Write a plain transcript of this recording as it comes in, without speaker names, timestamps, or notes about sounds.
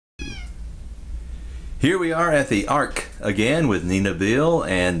Here we are at the Ark again with Nina Bill,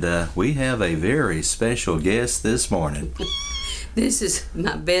 and we have a very special guest this morning. This is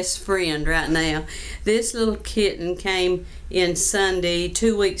my best friend right now. This little kitten came in Sunday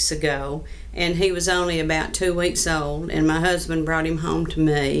 2 weeks ago, and he was only about 2 weeks old, and my husband brought him home to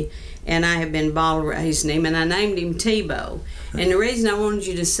me, and I have been bottle raising him, and I named him Tebow. And the reason I wanted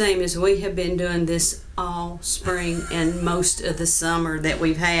you to see him is we have been doing this all spring and most of the summer that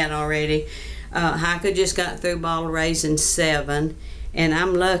we've had already. Heike just got through bottle raising 7, and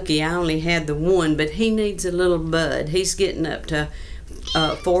I'm lucky I only had the 1, but he needs a little bud. He's getting up to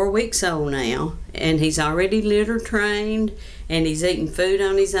 4 weeks old now, and he's already litter trained, and he's eating food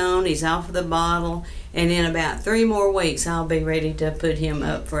on his own. He's off of the bottle, and in about 3 more weeks I'll be ready to put him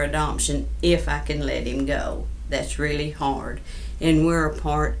up for adoption if I can let him go. That's really hard, and we're a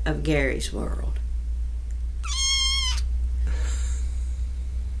part of Gary's world.